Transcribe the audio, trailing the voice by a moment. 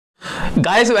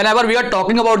Guys, whenever we are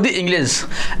talking about the English,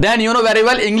 then you know very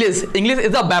well English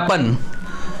is a weapon.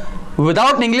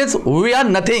 Without English, we are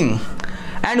nothing,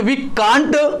 and we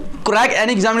can't crack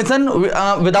any examination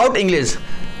without English.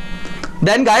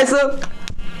 Then guys,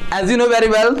 as you know very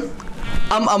well,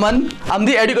 I'm Aman. I'm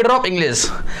the educator of English.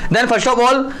 Then first of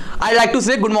all, I like to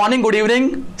say good morning, good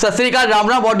evening, सत श्री अकाल, Ram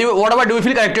Ram, whatever do you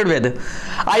feel connected with.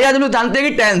 आइए आज हम लोग जानते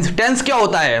हैं कि tense क्या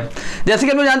होता है। जैसे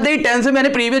कि हम लोग जानते हैं कि टेंस में मैंने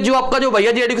प्रीवियस जो आपका जो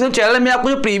भैया जी एजुकेशन चैनल में आपको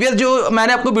जो प्रीवियस जो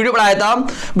मैंने आपको वीडियो पढ़ाया था,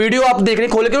 वीडियो आप देख रहे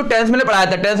खोल के, टेंस मैंने पढ़ाया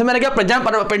था। टेंस में मैंने क्या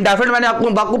प्रेजेंट इंडेफिनिट मैंने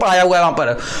आपको पढ़ाया हुआ है वहां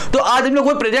पर। तो आज हम लोग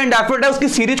वो प्रेजेंट इंडेफिनिट है उसकी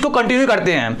सीरीज को कंटिन्यू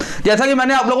करते हैं। जैसा कि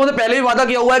मैंने आप लोगों से पहले भी वादा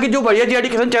किया हुआ है कि जो भैया जी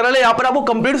एजुकेशन चैनल है यहाँ पर आपको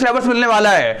कंप्लीट सिलेबस मिलने वाला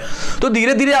है। तो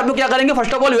धीरे धीरे आप लोग क्या करेंगे,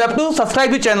 first of all you have to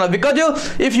subscribe the channel, because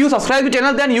if you subscribe the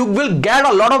channel then you will get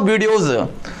a lot of videos.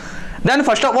 Then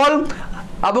first of all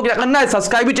आपको क्या करना है,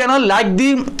 subscribe the channel, like the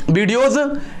videos.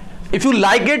 If you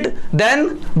like it, then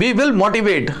we will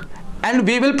motivate and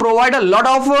we will provide a lot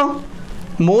of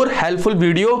more helpful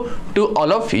video to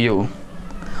all of you.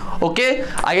 Okay,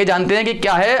 आइए जानते हैं कि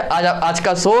क्या है आज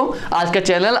का शो, आज का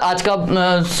चैनल, आज का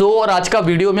शो और आज का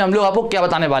वीडियो में हम लोग आपको क्या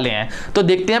बताने वाले हैं। तो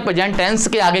देखते हैं प्रेजेंट टेंस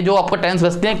के आगे जो आपको टेंस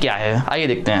बचते हैं क्या है, आइए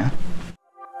देखते हैं।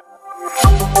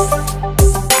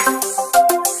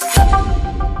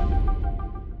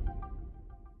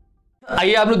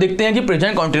 आइए आप लोग देखते हैं कि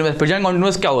प्रेजेंट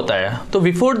कॉन्टिन्यूअस क्या होता है। तो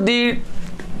before the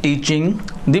teaching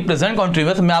the present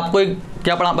continuous मैं आपको एक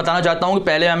क्या बताना चाहता हूँ कि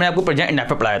पहले हमने आपको प्रेजेंट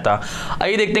इंडेफिनिट पढ़ाया था।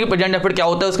 आइए देखते हैं कि प्रेजेंट इंडेफिनिट क्या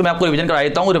होता है, उसको मैं आपको रिवीजन करा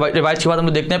देता हूँ। रिवाइज के बाद हम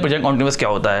लोग देखते हैं प्रेजेंट कॉन्टिन्यूअस क्या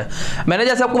होता है। मैंने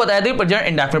जैसे आपको बताया था कि प्रेजेंट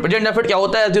इंडेफिनिट क्या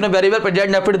होता है, जो very well present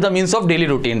indefinite is the means of daily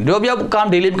routine. जो भी आप काम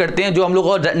डेली में करते हैं, जो हम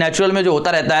लोग नेचुरल में जो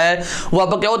होता रहता है, वो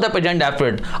आपका क्या होता है, प्रेजेंट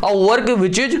इंडेफिनिट। और work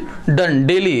which is done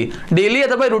daily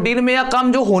अथवा रूटीन में या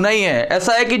काम जो होना ही है।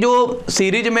 ऐसा है कि जो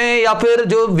सीरीज में या फिर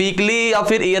जो वीकली या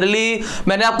फिर ईयरली,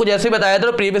 मैंने आपको जैसे बताया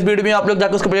था प्रीवियस वीडियो में, आप लोग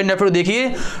जाकर उसका प्रेजेंट इंडेफिनिट देखिए।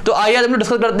 तो आइए हम लोग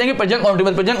डिस्कस करते हैं कि प्रेजेंट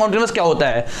कॉन्टिन्यूअस क्या होता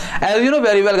है। As you know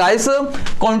very well guys,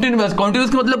 continuous का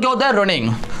मतलब क्या होता है,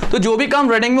 रनिंग। तो जो भी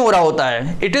काम रनिंग में हो रहा होता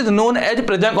है, it is known as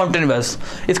present continuous.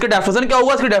 इसका डेफिनेशन क्या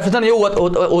होगा, इसकी डेफिनेशन ये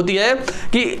होती है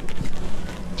कि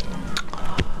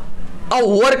a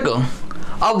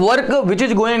work which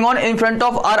is going on in front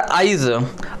of our eyes,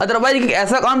 otherwise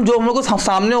ऐसा काम जो हम लोग को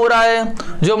सामने हो रहा है,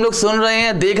 जो हम लोग सुन रहे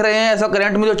हैं, देख रहे हैं, ऐसा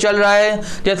करंट में जो चल रहा है।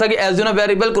 जैसा कि as you know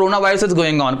very well corona virus is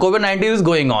going on, covid is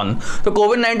going on. तो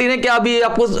कोविड-19 ने क्या अभी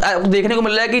आपको देखने को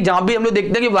मिल रहा है कि जहां भी हम लोग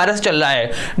देखते हैं कि वायरस चल रहा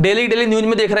है, डेली न्यूज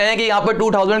में देख रहे हैं कि यहाँ पर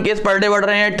 2000 केस पर डे बढ़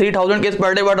रहे हैं, 3000 केस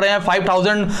पर डे बढ़ रहे हैं,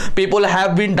 5000 पीपल हैव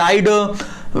बीन डाइड।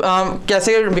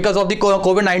 कैसे, बिकॉज ऑफ द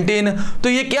कोविड-19। तो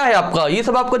ये क्या है आपका, ये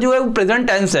सब आपका जो है प्रेजेंट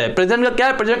टेंस है। प्रेजेंट का क्या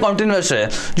है, प्रेजेंट कॉन्टिन्यूअस है।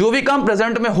 जो भी काम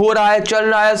प्रेजेंट में हो रहा है, चल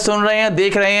रहा है, सुन रहे हैं,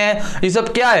 देख रहे हैं, ये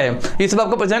सब क्या है, ये सब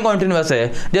आपका प्रेजेंट कॉन्टिन्यूअस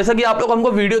है। जैसा कि आप लोग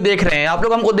हमको वीडियो देख रहे हैं, आप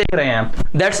लोग हमको देख रहे हैं,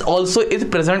 that's also is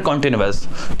present continuous.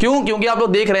 क्यों, क्योंकि आप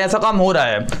लोग देख रहे हैं, ऐसा काम हो रहा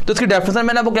है। तो इसकी डेफिनेशन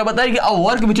मैंने आपको क्या बताया कि a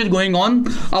work which is going on,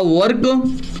 a work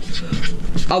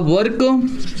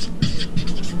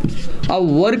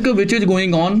which is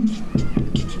going on,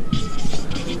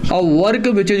 a work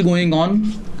which is going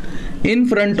on in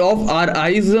front of our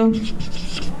eyes,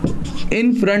 in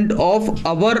front of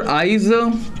our eyes,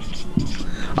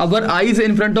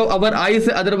 in front of our eyes,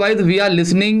 otherwise we are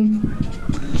listening,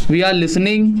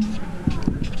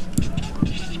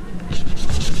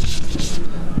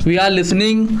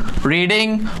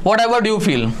 reading, whatever do you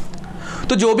feel।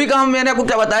 तो जो भी काम मैंने आपको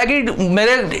क्या बताया कि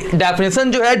मेरे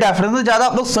डेफिनेशन जो है, डेफिनेशन ज़्यादा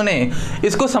आप लोग सुने,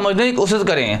 इसको समझने की कोशिश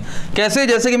करें। कैसे,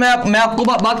 जैसे कि मैं आपको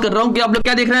बात कर रहा हूँ कि आप लोग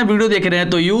क्या देख रहे हैं, वीडियो देख रहे हैं।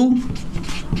 तो यू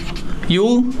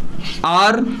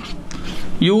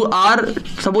आर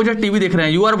सपोज टीवी देख रहे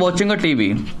हैं, you are watching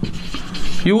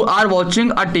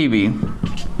a TV.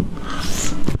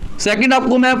 Second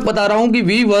आपको मैं बता रहा हूँ कि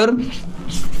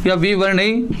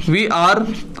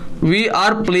we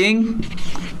are playing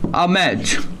a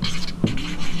match.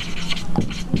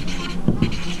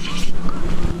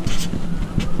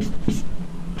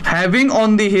 Having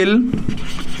on the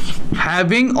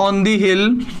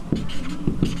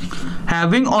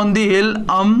hill,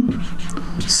 I'm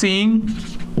seeing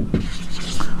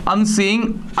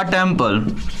a temple.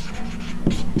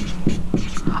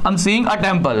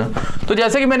 तो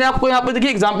जैसे कि मैंने आपको यहाँ पे देखिए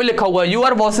एग्जाम्पल लिखा हुआ है, you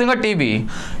are watching a TV,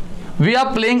 we are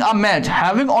playing a match,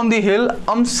 having on the hill,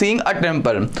 I am seeing a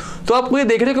temple. तो आपको ये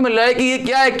देखने को मिल रहा है कि ये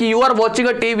क्या है कि you are watching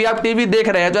a TV, आप टीवी देख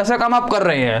रहे हैं, तो ऐसा काम आप कर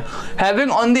रहे हैं।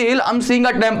 Having on the hill, I am seeing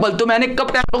a temple. तो मैंने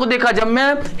कब टेम्पल को देखा, जब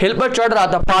मैं हिल पर चढ़ रहा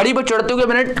था, पहाड़ी पर चढ़ते हुए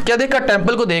मैंने क्या देखा,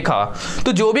 टेम्पल को देखा।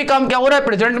 तो जो भी काम क्या हो रहा है,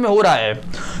 प्रेजेंट में हो रहा है।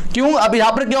 क्यों? अब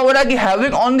यहाँ पर क्या हो रहा है कि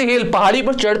हैविंग ऑन द हिल, पहाड़ी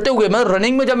पर चढ़ते हुए, मतलब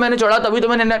रनिंग में जब मैंने चढ़ा तभी तो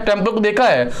मैंने टेम्पल को देखा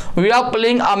है। We are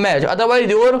playing a match,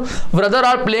 otherwise your brother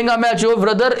are playing a match, your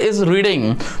brother is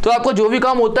reading. तो आपको जो भी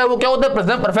काम होता है वो क्या होता है?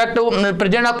 प्रेजेंट परफेक्ट,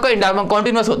 प्रेजेंट आपका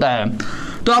कॉन्टिन्यूअस होता है।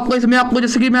 तो आपको इसमें आपको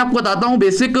जैसे कि मैं आपको बताता हूँ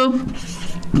बेसिक,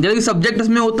 जैसे कि सब्जेक्ट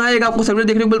इसमें होता है, एक आपको सब्जेक्ट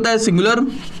देखने को मिलता है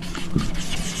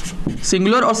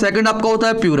सिंगुलर और सेकंड आपका होता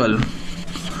है प्लूरल।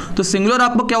 तो सिंगुलर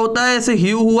आपका क्या होता है? ऐसे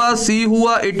ही हुआ, सी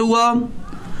हुआ, इट हुआ,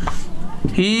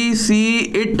 ही, सी,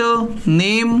 it,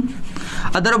 name,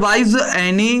 otherwise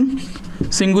any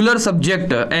singular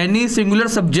subject, any singular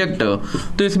subject.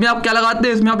 तो इसमें आप क्या लगाते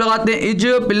हैं? इसमें आप लगाते हैं is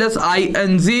plus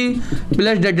ING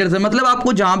plus debt, मतलब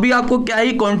आपको जहां भी आपको क्या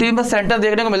ही कॉन्टिन्यूअस सेंटेंस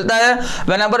देखने को मिलता है,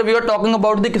 whenever we are talking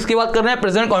about the, किसकी बात कर रहे हैं?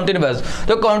 Present continuous.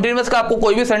 तो कॉन्टिन्यूअस का आपको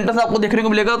कोई भी सेंटेंस आपको देखने को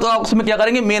मिलेगा तो आप उसमें क्या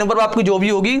करेंगे? मेन वर्ब आपकी जो भी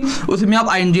होगी उसमें आप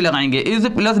ING लगाएंगे, is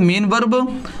plus main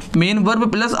verb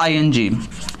plus ING,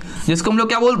 जिसको हम लोग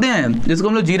क्या बोलते हैं? जिसको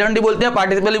हम लोग जीरंडी बोलते हैं,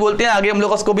 पार्टिसिपल बोलते हैं। आगे हम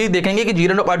लोग उसको भी देखेंगे कि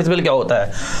जीरंड और पार्टिसिपल क्या होता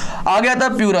है। आगे आता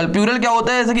है प्लूरल। प्लूरल क्या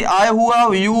होता है? जैसे कि आई हुआ,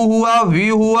 यू हुआ, वी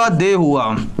हुआ, दे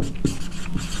हुआ,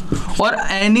 और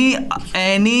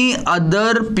any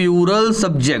other plural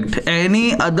subject,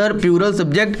 any other plural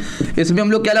subject. इसमें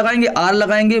हम लोग क्या लगाएंगे? आर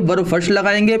लगाएंगे, वर्ब फर्स्ट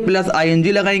लगाएंगे, प्लस ING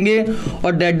लगाएंगे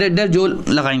और डेट जो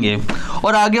लगाएंगे।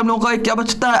 और आगे हम लोग का क्या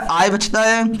बचता है? आई बचता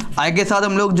है। आई के साथ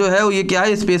हम लोग जो है ये क्या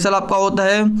है? स्पेशल आपका होता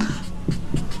है,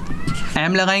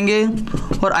 एम लगाएंगे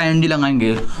और ING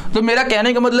लगाएंगे। तो मेरा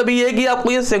कहने का मतलब ये है कि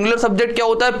आपको ये सिंगुलर सब्जेक्ट क्या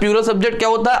होता है, प्लूरल सब्जेक्ट क्या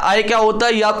होता है, आई क्या होता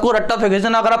है, ये आपको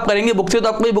रट्टाफिकेशन अगर आप करेंगे बुक से तो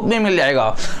आपको ये बुक में मिल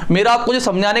जाएगा। मेरा आपको जो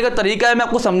समझाने का तरीका है, मैं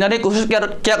आपको समझाने की कोशिश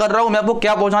क्या कर रहा हूँ, मैं आपको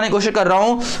क्या पहुंचाने की कोशिश कर रहा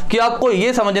हूँ कि आपको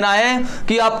ये समझना है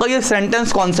कि आपका ये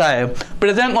सेंटेंस कौन सा है,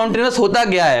 प्रेजेंट कॉन्टिन्यूअस होता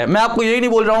क्या है। मैं आपको यही नहीं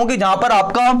बोल रहा हूँ कि जहां पर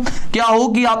आपका क्या हो,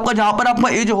 कि आपका जहां पर आपका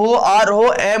इज हो, आर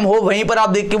हो, एम हो, वहीं पर आप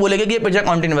देख के बोलेंगे कि ये प्रेजेंट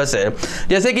कॉन्टिन्यूअस है।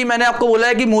 जैसे कि मैंने आपको बोला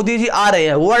है कि मोदी जी आ रहे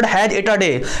हैं, word has it a day,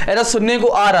 ऐसा सुनने को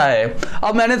आ रहा है।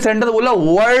 अब मैंने सेंटेंस बोला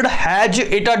word has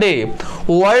it a day,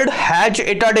 word has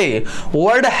it a day,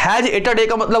 word has it a day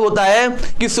का मतलब होता है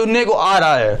कि सुनने को आ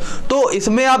रहा है। तो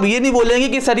इसमें आप ये नहीं बोलेंगे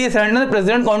कि सर ये सेंटेंस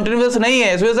प्रेजेंट कॉन्टिन्यूअस नहीं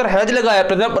है, इसमें सर हैज लगा है,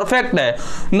 प्रेजेंट परफेक्ट है।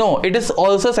 No, it is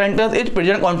also sentence is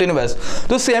present continuous.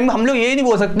 तो सेम हम लोग ये नहीं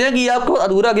बोल सकते हैं कि आपको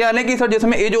अधूरा ज्ञान है कि सर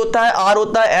जिसमें एज होता है, आर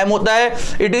होता है, एम होता है,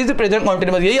 इट इज प्रेजेंट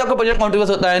कॉन्टिन्यूअस, यही आपका प्रेजेंट कॉन्टिन्यूअस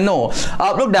होता है। नो,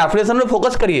 आप लोग डेफिनेशन में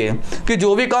फोकस करिए कि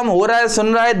जो भी काम हो रहा है,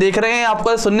 सुन रहा है, देख रहे हैं,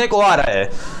 आपका सुनने को आ रहा है,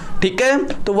 ठीक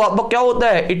है। तो वो आपका क्या होता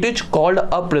है? It is called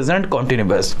a present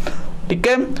continuous, ठीक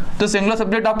है। तो सिंगुलर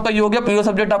सब्जेक्ट आपका ये हो गया, प्लूरल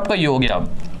सब्जेक्ट आपका ये हो गया।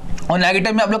 और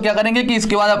नेगेटिव में आप लोग क्या करेंगे कि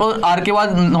इसके बाद आप आर के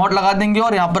बाद नॉट लगा देंगे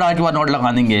और यहाँ पर आर के बाद नॉट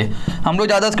लगा देंगे। हम लोग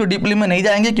ज़्यादा इसको डीपली में नहीं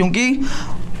जाएंगे क्योंकि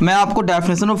मैं आपको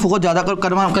डेफिनेशन में फोकस ज़्यादा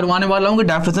करवाने वाला हूँ कि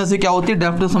डेफिनेशन से क्या होती है,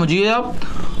 डेफिनेशन समझिए आप।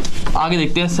 आगे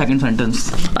देखते हैं सेकंड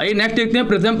सेंटेंस। आइए नेक्स्ट देखते हैं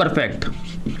प्रेजेंट परफेक्ट।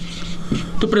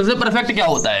 तो प्रेजेंट परफेक्ट क्या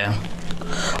होता है?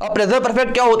 अब प्रेजेंट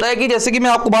परफेक्ट क्या होता है कि जैसे कि मैं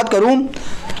आपको बात करूं,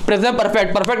 प्रेजेंट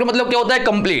परफेक्ट, परफेक्ट मतलब क्या होता है?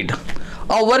 Complete.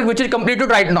 A work which is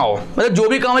completed right now, मतलब जो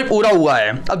भी काम पूरा हुआ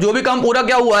है। अब जो भी काम पूरा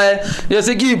क्या हुआ है,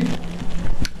 जैसे कि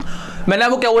मैंने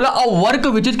आपको क्या बोला? A work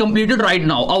which is completed right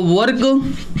now, a work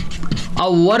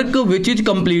which is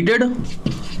completed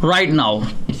right now,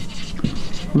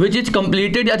 which is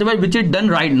completed अथवा which is done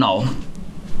right now,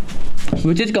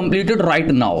 which is completed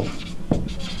right now.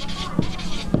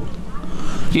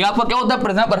 ये आपका क्या होता है?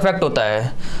 प्रेजेंट परफेक्ट होता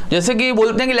है। जैसे कि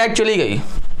बोलते हैं कि लाइट चली गई,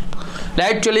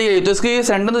 लाइट चली गई, तो इसकी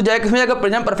सेंटेंस हो जाएगा, किसमें जाएगा?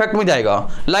 प्रेजेंट परफेक्ट में जाएगा।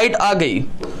 लाइट आ गई,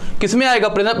 किसमें आएगा?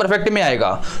 प्रेजेंट परफेक्ट में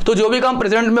आएगा। तो जो भी काम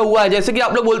प्रेजेंट में हुआ है, जैसे कि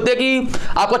आप लोग बोलते हैं कि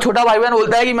आपका छोटा भाई बहन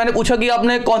बोलता है कि मैंने पूछा कि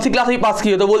आपने कौन सी क्लास ही पास की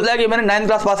है, तो बोलता है कि मैंने 9th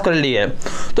क्लास पास कर ली है।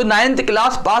 तो 9th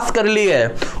क्लास पास कर ली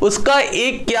है, उसका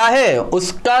एक क्या है?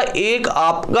 उसका एक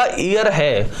आपका ईयर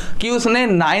है कि उसने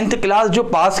 9th क्लास जो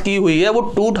पास की हुई है वो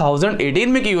 2018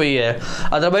 में की हुई है,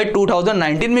 अदरवाइज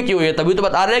 2019 में की हुई है। तभी तो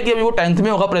बता रहा है कि अभी वो 10th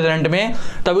में होगा प्रेजेंट में,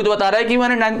 तभी तो बता रहा है कि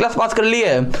मैंने 9th क्लास पास कर ली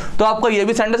है। तो आपका ये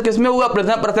भी सेंटेंस किस में हुआ?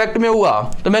 प्रेजेंट परफेक्ट में हुआ।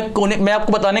 तो मैं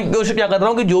आपको बताने की कोशिश क्या कर रहा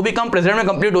हूं कि जो भी काम प्रेजेंट में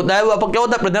कंप्लीट होता है वो आपका क्या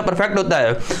होता है? प्रेजेंट परफेक्ट होता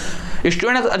है।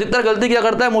 स्टूडेंट अधिकतर गलती क्या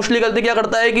करता है, मोस्टली गलती क्या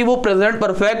करता है कि वो प्रेजेंट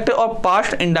परफेक्ट और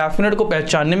पास्ट इंडेफिनिट को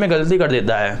पहचानने में गलती कर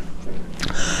देता है।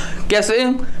 कैसे?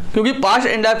 क्योंकि पास्ट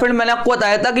इंडेफिनिट मैंने आपको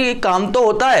बताया था कि काम तो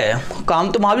होता है,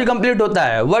 काम तो वहां भी कंप्लीट होता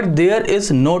है, but there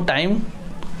is no time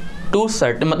to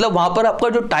shirt, मतलब वहां पर आपका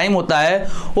जो टाइम होता है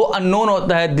वो अननोन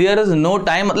होता है। देयर इज नो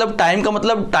टाइम, मतलब टाइम का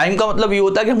मतलब ये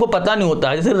होता है कि हमको पता नहीं होता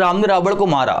है। जैसे राम ने रावण को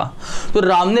मारा, तो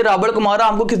राम ने रावण को मारा,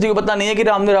 हमको किसी को पता नहीं है कि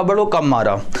राम ने रावण को कब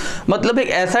मारा। मतलब एक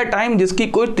ऐसा टाइम जिसकी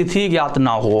कोई तिथि ज्ञात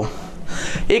ना हो,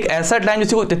 एक ऐसा टाइम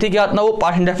जिसकी कोई तिथि ज्ञात ना हो,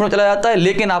 पास्ट इंडेफिनिट में चला जाता है।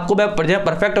 लेकिन आपको मैं प्रेजेंट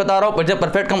परफेक्ट बता रहा हूँ। प्रेजेंट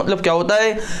परफेक्ट का मतलब क्या होता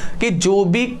है कि जो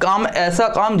भी काम, ऐसा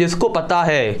काम जिसको पता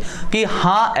है कि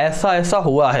हाँ ऐसा ऐसा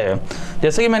हुआ है,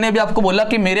 जैसे कि मैंने अभी आपको बोला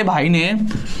कि मेरे भाई ने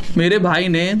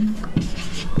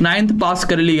 9th पास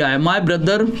कर लिया है। My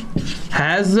brother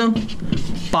has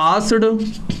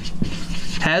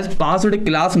passed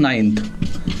class 9th।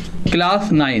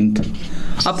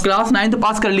 अब क्लास 9th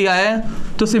पास कर लिया है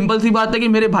तो सिंपल सी बात है कि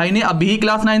मेरे भाई ने अभी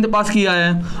क्लास 9th पास किया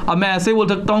है। अब मैं ऐसे बोल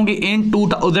सकता हूँ कि इन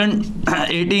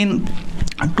 2018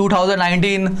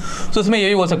 2019, तो उसमें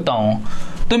यही बोल सकता हूँ।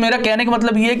 तो मेरा कहने का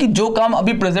मतलब ये है कि जो काम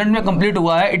अभी प्रेजेंट में कंप्लीट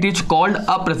हुआ है it is called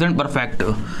a present perfect.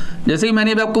 जैसे कि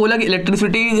मैंने अभी आपको बोला कि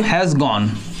इलेक्ट्रिसिटी हैज़ गॉन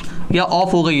या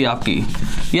ऑफ हो गई है आपकी,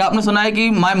 या आपने सुना है कि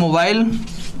my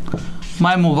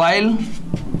mobile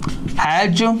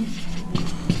has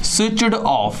switched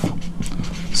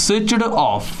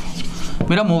off,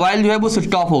 मेरा मोबाइल जो है वो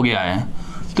स्विच ऑफ हो गया है।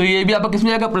 तो ये भी आपका किस में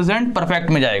जाएगा? प्रेजेंट परफेक्ट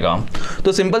में जाएगा।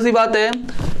 तो सिंपल सी बात है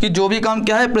कि जो भी काम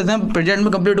क्या है प्रेजेंट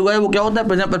में कंप्लीट हुआ है वो क्या होता है?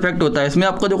 प्रेजेंट परफेक्ट होता है। इसमें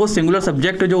आपका देखो सिंगुलर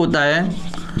सब्जेक्ट जो होता है,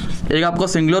 एक आपका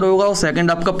सिंगुलर होगा और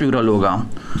सेकंड आपका प्लूरल होगा।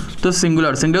 तो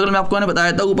सिंगुलर में आपको मैंने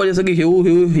बताया था ऊपर, जैसे कि ही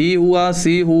हुआ,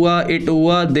 सी हुआ, इट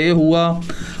हुआ, दे हुआ,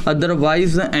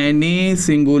 अदरवाइज एनी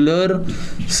सिंगुलर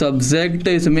सब्जेक्ट।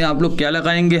 इसमें आप लोग क्या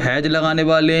लगाएंगे? हैज लगाने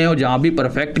वाले हैं। और जहाँ भी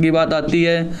परफेक्ट की बात आती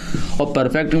है और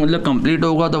परफेक्ट मतलब कंप्लीट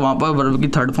होगा तो वहाँ पर वर्ब की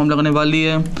थर्ड फॉर्म लगने वाली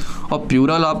है। और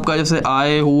प्लूरल आपका जैसे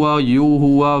आई हुआ, यू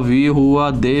हुआ, वी हुआ,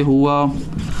 दे हुआ,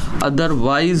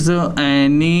 अदरवाइज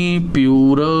एनी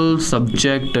प्लूरल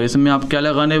सब्जेक्ट। इसमें आप क्या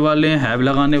लगाने वाले हैं? हैव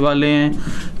लगाने वाले हैं।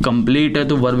 कंप्लीट है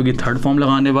तो वर्ब की थर्ड फॉर्म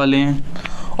लगाने वाले हैं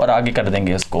और आगे कर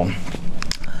देंगे इसको।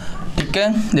 ठीक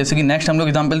है, जैसे कि नेक्स्ट हम लोग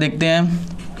एग्जांपल देखते हैं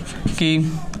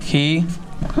कि ही,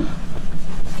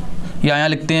 यहाँ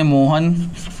लिखते हैं Mohan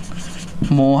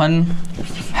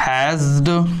has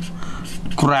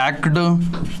cracked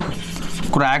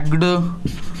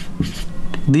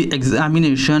the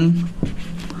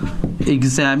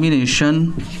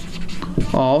examination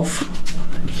of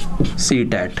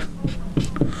CTET.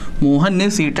 Mohan ने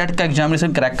सीटेट का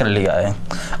एग्जामिनेशन क्रैक कर लिया है।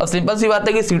 अब सिंपल सी बात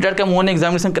है कि सीटेट का मोहन ने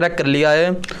एग्जामिनेशन क्रैक कर लिया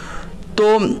है,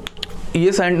 तो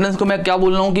ये सेंटेंस को मैं क्या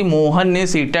बोल रहा हूँ कि मोहन ने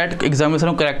सीटेट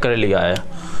एग्जामिनेशन क्रैक कर लिया है।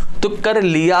 तो कर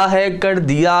लिया है, कर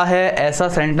दिया है, ऐसा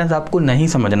सेंटेंस आपको नहीं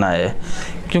समझना है,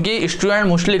 क्योंकि स्टूडेंट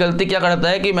मोस्टली गलती क्या करता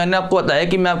है कि मैंने आपको बताया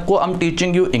कि मैं आपको I am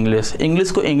teaching you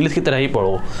English को इंग्लिश की तरह ही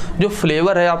पढ़ो। जो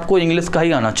फ्लेवर है आपको इंग्लिश का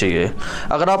ही आना चाहिए।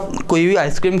 अगर आप कोई भी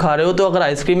आइसक्रीम खा रहे हो तो अगर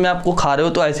आइसक्रीम में आपको खा रहे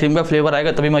हो तो आइसक्रीम का फ्लेवर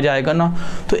आएगा तभी मज़ा आएगा ना।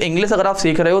 तो इंग्लिश अगर आप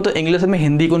सीख रहे हो तो इंग्लिश में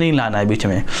हिंदी को नहीं लाना है बीच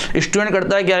में। स्टूडेंट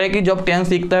करता है क्या है कि जब 10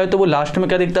 सीखता है तो वो लास्ट में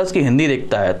क्या देखता है? उसकी हिंदी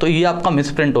देखता है। तो ये आपका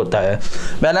मिसप्रिंट होता है।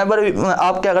 व्हेनेवर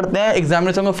आप क्या करते हैं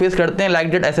एग्जामिनेशन को फेस करते हैं, लाइक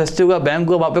डेट एसएससी हुआ, बैंक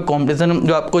हुआ, वहाँ पे कॉम्पिटिशन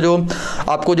जो आपको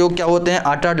जो क्या होते हैं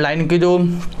 8-8 लाइन की जो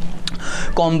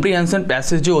कॉम्प्रीहेंशन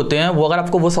पैसेज जो होते हैं वो अगर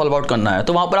आपको वो सॉल्व आउट करना है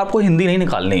तो वहाँ पर आपको हिंदी नहीं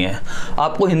निकालनी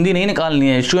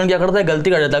है। स्टूडेंट क्या करता है?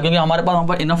 गलती कर देता है, क्योंकि हमारे पास वहाँ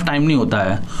पर इनफ टाइम नहीं होता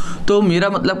है। तो मेरा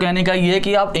मतलब कहने का ये है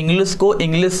कि आप इंग्लिश को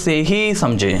इंग्लिश से ही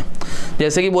समझें।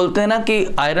 जैसे कि बोलते हैं ना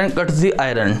कि आयरन कट्स दी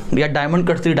आयरन या डायमंड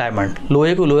कट्स दी डायमंड,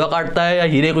 लोहे को लोहा काटता है या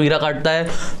हीरे को हीरा काटता है।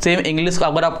 सेम इंग्लिश का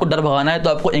अगर आपको डर भगाना है तो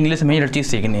आपको इंग्लिश में ही हर चीज़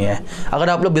सीखनी है। अगर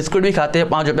आप लोग बिस्कुट भी खाते हैं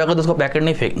 5 रुपये का तो उसको पैकेट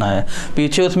नहीं फेंकना है,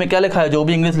 पीछे उसमें क्या लिखा है, जो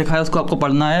भी इंग्लिश लिखा है उसको आपको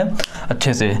पढ़ना है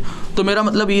अच्छे से। तो मेरा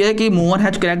मतलब ये है कि Mohan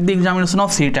has crack the examination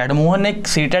of CTET. Mohan ने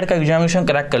सीटेट का एग्जामिनेशन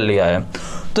क्रैक कर लिया है।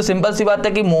 तो सिंपल सी बात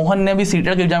है कि मोहन ने भी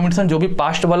सीटेट का एग्जामिनेशन जो भी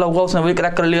पास्ट वाला होगा उसने वही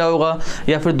क्रैक कर लिया होगा,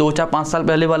 या फिर 2, 4, 5 साल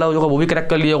पहले वाला होगा वो भी क्रैक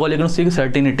कर लिया होगा। लेकिन उसकी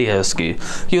सर्टिनिटी है उसकी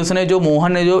कि उसने जो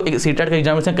मोहन ने जो सीटेट का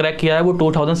एग्जामिनेशन क्रैक किया है वो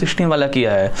 2016 वाला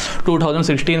किया है।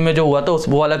 2016 में जो हुआ था उस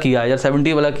वो वाला किया है या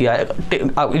 70 वाला किया है।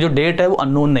 आपकी जो डेट है वो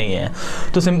अननोन नहीं है।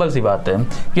 तो सिंपल सी बात है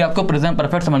कि आपको प्रेजेंट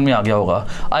परफेक्ट समझ में आ गया होगा।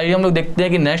 आइए हम लोग देखते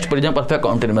हैं कि नेक्स्ट प्रेजेंट परफेक्ट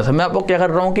कॉन्टिन्यूअस है। मैं आपको क्या कर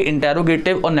रहा हूँ कि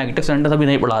इंटेरोगेटिव और नेगेटिव सेंटेंस अभी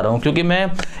नहीं पढ़ा रहा हूँ, क्योंकि मैं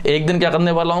एक दिन क्या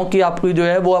करने वाला हूँ कि आपकी जो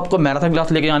है वो आपको मैराथन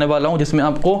क्लास लेके आने वाला हूँ, जिसमें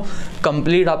आपको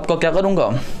कंप्लीट आपका क्या करूँगा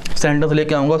सेंटेंस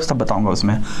लेके आऊँगा, सब बताऊँगा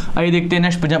उसमें। आइए देखते हैं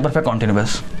next present perfect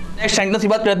continuous. Next sentence की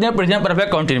बात करते हैं प्रेजेंट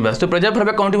परफेक्ट कॉन्टिन्यूअस। तो प्रेजेंट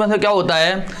परफेक्ट कॉन्टिन्यूअस में क्या होता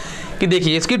है कि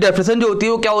देखिए इसकी डेफिनेशन जो होती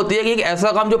है वो क्या होती है कि एक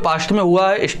ऐसा काम जो पास्ट में हुआ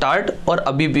है स्टार्ट और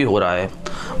अभी भी हो रहा है।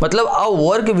 मतलब a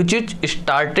work which is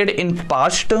started in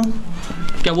past,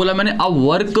 क्या बोला मैंने? A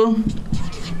work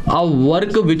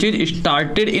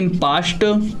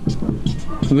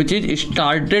which is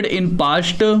started in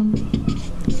past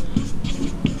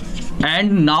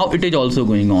and now it is also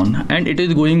going on, and it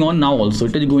is going on now also,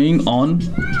 it is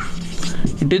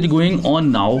going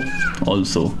on now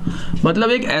also।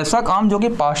 मतलब एक ऐसा काम जो कि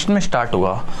past में स्टार्ट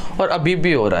हुआ और अभी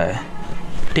भी हो रहा है।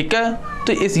 ठीक है,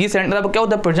 तो ये सेंटेंस अब क्या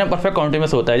होता है? प्रेजेंट परफेक्ट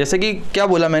कॉन्टिन्यूअस होता है। जैसे कि क्या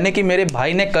बोला मैंने कि मेरे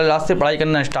भाई ने कल रात से पढ़ाई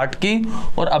करना स्टार्ट की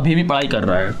और अभी भी पढ़ाई कर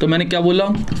रहा है। तो मैंने क्या बोला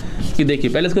कि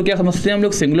देखिए पहले इसको क्या समझते हैं हम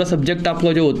लोग, सिंगुलर सब्जेक्ट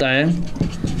आपका जो होता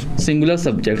है, सिंगुलर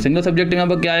सब्जेक्ट। सिंगुलर सब्जेक्ट में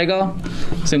आपका क्या आएगा?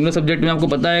 सिंगुलर सब्जेक्ट में आपको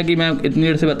पता है कि मैं इतनी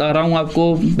देर से बता रहा हूँ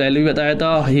आपको, पहले भी बताया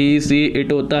था, ही सी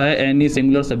इट होता है, एनी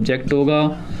सिंगुलर सब्जेक्ट होगा।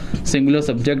 सिंगुलर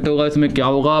सब्जेक्ट होगा, इसमें क्या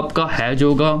होगा आपका? हैज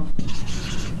होगा।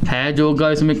 हैज होगा,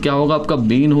 इसमें क्या होगा आपका?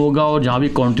 बीन होगा, और जहाँ भी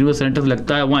कॉन्टिन्यूअस सेंटेंस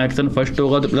लगता है वहाँ एक्शन फर्स्ट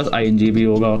होगा तो प्लस आईएनजी भी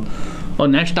होगा। और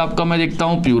नेक्स्ट आपका मैं देखता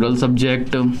हूँ प्लूरल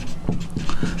सब्जेक्ट।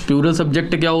 प्लूरल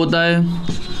सब्जेक्ट क्या होता है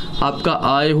आपका?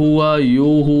 आई हुआ, यू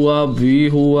हुआ, वी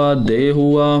हुआ, दे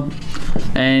हुआ,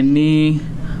 एनी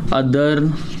अदर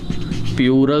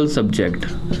प्लूरल सब्जेक्ट।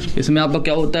 इसमें आपका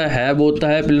क्या होता है? हैव होता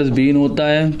है, प्लस बीन होता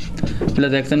है,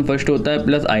 प्लस एक्शन फर्स्ट होता है,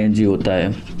 प्लस आईएनजी होता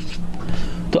है।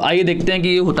 तो आइए देखते हैं कि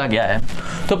ये होता क्या है।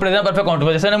 तो प्रेजेंट परफेक्ट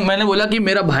काउंटेबल, जैसे मैंने बोला कि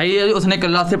मेरा भाई है, उसने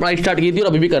कल रात से पढ़ाई स्टार्ट की थी और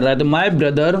अभी भी कर रहा है, तो my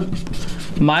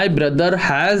brother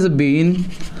has been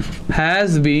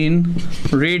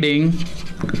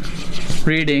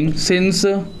reading since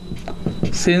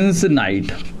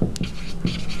night.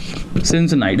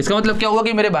 इसका मतलब क्या हुआ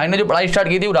कि मेरे भाई ने जो पढ़ाई स्टार्ट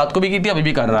की थी वो रात को भी की थी, अभी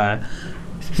भी कर रहा है।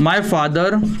 माई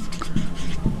फादर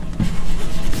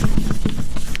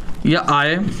या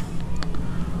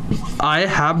I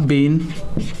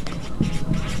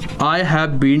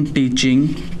have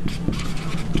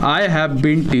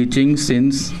been teaching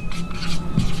since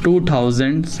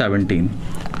 2017।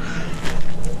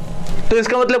 तो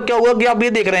इसका मतलब क्या हुआ कि आप ये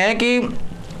देख रहे हैं कि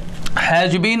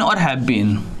हैज बीन और हैव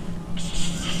बीन।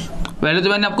 पहले तो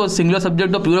मैंने आपको सिंगुलर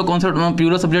सब्जेक्ट और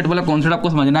प्लूरल सब्जेक्ट वाला कॉन्सेप्ट आपको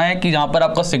समझना है कि जहाँ पर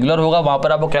आपका सिंगुलर होगा वहाँ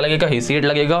पर आपको क्या लगेगा? हैसियत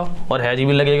लगेगा और हैज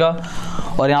बीन लगेगा,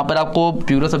 और यहाँ पर आपको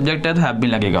प्लूरल सब्जेक्ट है तो हैव बीन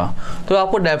लगेगा। तो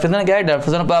आपको डेफिनेशन क्या है?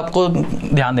 डेफिनेशन पर आपको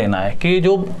ध्यान देना है कि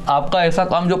जो आपका ऐसा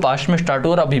काम जो पास्ट में स्टार्ट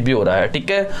हुआ और अभी भी हो रहा है,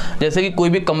 ठीक है। जैसे कि कोई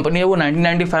भी कंपनी है वो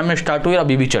 1995 में स्टार्ट हुई और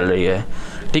अभी भी चल रही है,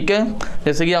 ठीक है।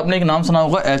 जैसे कि आपने एक नाम सुना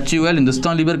होगा HUL,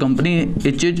 Hindustan liver company,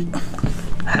 it is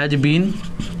has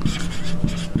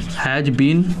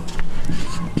been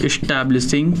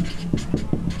establishing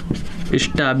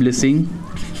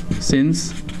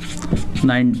since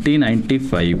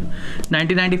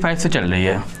 1995 से चल रही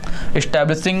है।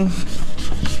 Establishing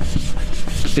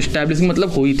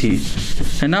मतलब हुई थी,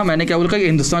 है ना। मैंने क्या बोला कि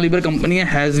हिंदुस्तान लीवर कंपनी है,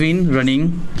 हैज़ बीन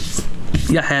रनिंग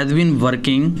या हैज़ बीन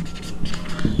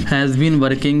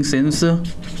वर्किंग सिंस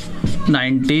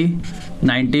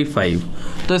 1995।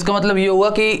 तो इसका मतलब ये हुआ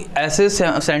कि ऐसे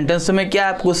सेंटेंस में क्या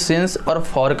आपको सिंस और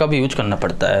फॉर का भी यूज करना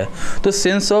पड़ता है। तो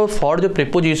सिंस और फॉर जो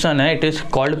प्रीपोजिशन है, इट इज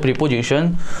कॉल्ड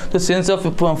प्रीपोजिशन। तो सिंस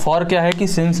और फॉर क्या है कि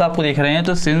सिंस आपको देख रहे हैं,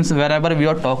 तो since where ever we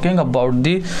are talking about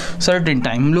the certain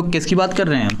time. हम लोग किसकी बात कर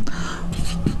रहे हैं?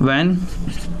 When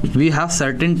we have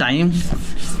certain time,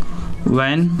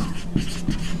 when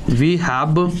we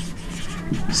have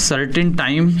certain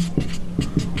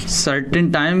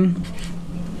time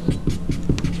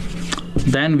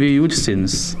then we use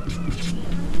since।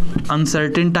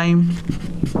 uncertain time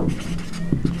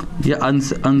या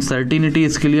uncertainty,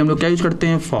 इसके लिए हम लोग क्या यूज करते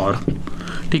हैं? for,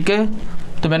 ठीक है।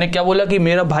 तो मैंने क्या बोला कि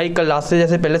मेरा भाई कल रात से,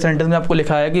 जैसे पहले सेंटेंस में आपको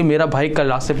लिखा है कि मेरा भाई कल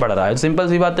रात से पढ़ रहा है, सिंपल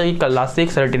सी बात है कि कल रात से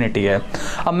एक सर्टिनिटी है।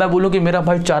 अब मैं बोलूँ कि मेरा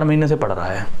भाई 4 महीने से पढ़ रहा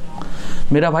है,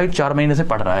 मेरा भाई 4 महीने से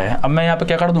पढ़ रहा है। अब मैं यहाँ पे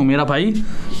क्या कर दूँ? मेरा भाई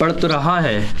पढ़ तो रहा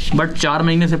है बट 4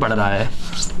 महीने से पढ़ रहा है,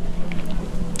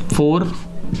 4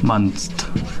 months।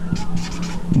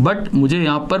 बट मुझे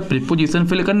यहाँ पर प्रीपोजिशन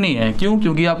फिल करनी है, क्यों?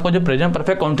 क्योंकि आपका जो प्रेजेंट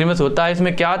परफेक्ट कॉन्टिन्यूअस होता है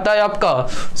इसमें क्या आता है आपका?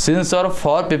 सिंस और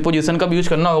फॉर प्रीपोजिशन का भी यूज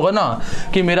करना होगा ना,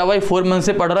 कि मेरा भाई 4 मंथ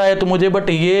से पढ़ रहा है, तो मुझे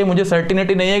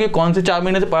सर्टिनिटी नहीं है कि कौन से 4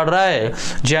 महीने से पढ़ रहा है।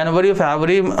 जनवरी,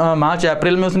 फरवरी, मार्च,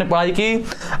 अप्रैल में उसने पढ़ाई की,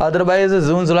 अदरवाइज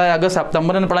जून, जुलाई, अगस्त,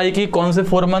 सितंबर में पढ़ाई की। कौन से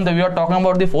 4 month? We are talking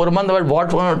about the 4 month, but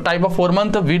what type of 4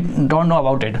 month we don't know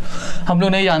about it, हम लोग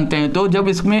नहीं जानते हैं। तो जब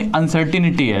इसमें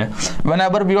अनसर्टिनिटी है,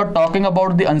 whenever we are talking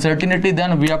about the uncertainty,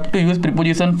 then we have to use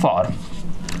preposition for।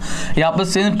 यहाँ पर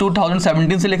सिंस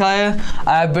 2017 से लिखा है,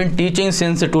 I have been teaching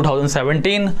since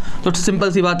 2017। तो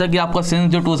सिंपल सी बात है कि आपका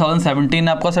सिंस जो 2017 है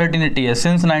आपका सर्टिनिटी है,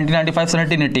 सिंस 1995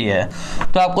 सर्टिनिटी है।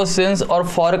 तो आपको सिंस और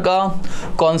फॉर का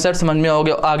कॉन्सेप्ट समझ में आ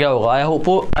गया होगा। I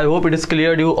hope it is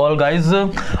clear you all guys.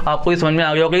 आपको समझ में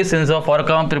आ गया होगा कि सिंस और फॉर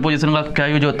का प्रीपोजिशन का क्या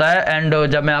यूज होता है। एंड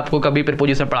जब मैं आपको कभी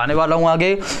प्रीपोजिशन पढ़ाने वाला हूँ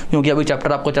आगे, क्योंकि अभी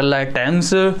चैप्टर आपको चल रहा है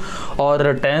टेंस,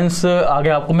 और टेंस आगे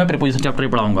आपको मैं प्रीपोजिशन चैप्टर ही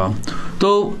पढ़ाऊंगा।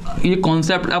 तो ये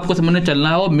कॉन्सेप्ट आपको समझने चलना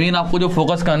है, और मेन आपको जो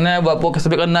फोकस करना है वो आपको किस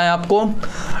पे करना है? आपको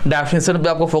डेफिनेशन पे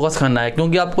आपको फोकस करना है,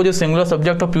 क्योंकि आपको जो सिंगुलर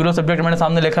सब्जेक्ट और प्लूरल सब्जेक्ट मैंने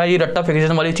सामने लिखा है ये रट्टा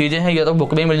फिक्सेशन वाली चीज़ें हैं, ये तो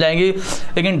बुक में मिल जाएंगी,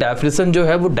 लेकिन डेफिनेशन जो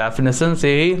है वो डेफिनेशन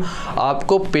से ही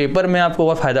आपको पेपर में आपको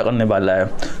बहुत फायदा करने वाला है,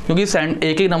 क्योंकि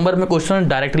एक नंबर में क्वेश्चन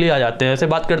डायरेक्टली आ जाते हैं। ऐसे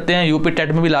बात करते हैं यूपी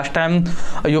टेट में भी, लास्ट टाइम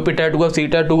यूपी टेट हुआ, सी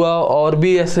टेट हुआ, और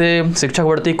भी ऐसे शिक्षक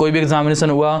भर्ती कोई भी एग्जामिनेशन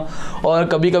हुआ, और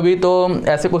कभी कभी तो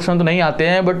ऐसे क्वेश्चन तो नहीं आते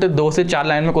हैं बट 2 से 4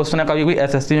 लाइन में क्वेश्चन है, कभी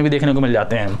एसएससी में भी देखने को मिल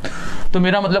जाते हैं। तो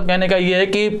मेरा मतलब कहने का ये है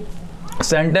कि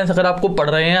सेंटेंस अगर आपको पढ़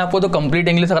रहे हैं, आपको तो कंप्लीट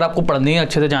इंग्लिश अगर आपको पढ़नी है,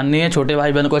 अच्छे से जाननी है, छोटे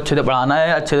भाई बहन को अच्छे से पढ़ाना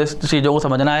है, अच्छे से चीज़ों को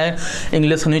समझना है,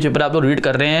 इंग्लिश न्यूज़पेपर आप लोग रीड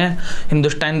कर रहे हैं,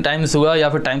 हिंदुस्तान टाइम्स हुआ या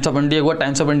फिर टाइम्स ऑफ इंडिया हुआ,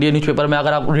 टाइम्स ऑफ इंडिया न्यूज़पेपर में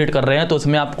अगर आप रीड कर रहे हैं तो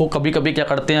उसमें आपको कभी कभी क्या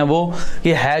करते हैं वो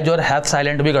कि हैज और हैव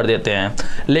साइलेंट भी कर देते हैं।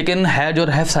 लेकिन हैज और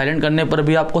हैव साइलेंट करने पर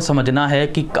भी आपको समझना है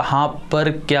कि कहाँ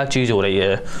पर क्या चीज़ हो रही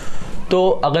है। तो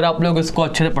अगर आप लोग इसको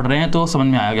अच्छे से पढ़ रहे हैं तो समझ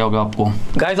में आया गया होगा आपको।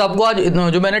 गाइस आपको आज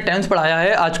जो मैंने टेंस पढ़ाया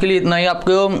है आज के लिए इतना ही।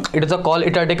 आपको it is a call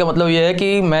it a day का मतलब ये है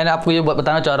कि मैंने आपको ये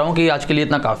बताना चाह रहा हूँ कि आज के लिए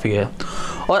इतना काफ़ी है।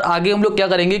 और आगे हम लोग क्या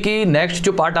करेंगे कि नेक्स्ट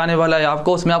जो पार्ट आने वाला है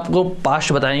आपको, उसमें आपको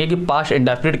पास्ट बताएंगे कि पास्ट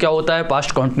इंडेफिनिट क्या होता है,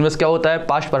 पास्ट कॉन्टिन्यूअस क्या होता है,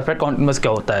 पास्ट परफेक्ट कॉन्टिन्यूअस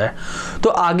क्या होता है। तो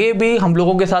आगे भी हम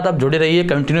लोगों के साथ आप जुड़े रहिए,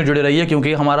 कंटिन्यू जुड़े रहिए,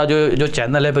 क्योंकि हमारा जो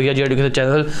चैनल है भैया जी एजुकेशन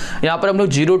चैनल, यहाँ पर हम लोग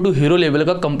 0 to हीरो लेवल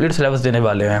का कंप्लीट सिलेबस देने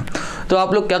वाले हैं। तो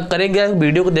आप लोग क्या करेंगे,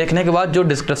 वीडियो को देखने के बाद जो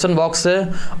डिस्क्रिप्शन बॉक्स है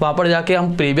वहाँ पर जाके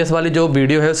हम प्रीवियस वाली जो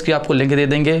वीडियो है उसकी आपको लिंक दे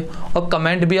देंगे। और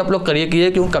कमेंट भी आप लोग करिए,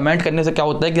 क्योंकि कमेंट करने से क्या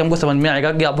होता है कि हमको समझ में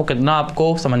आएगा कि आपको कितना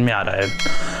आपको समझ में आ रहा है।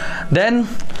 देन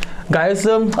गाइस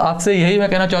आपसे यही मैं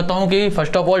कहना चाहता हूँ कि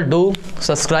first of all do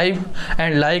subscribe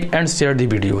and like and share the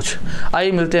videos.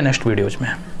 आइए मिलते हैं नेक्स्ट वीडियोज में।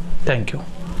 Thank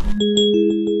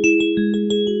you.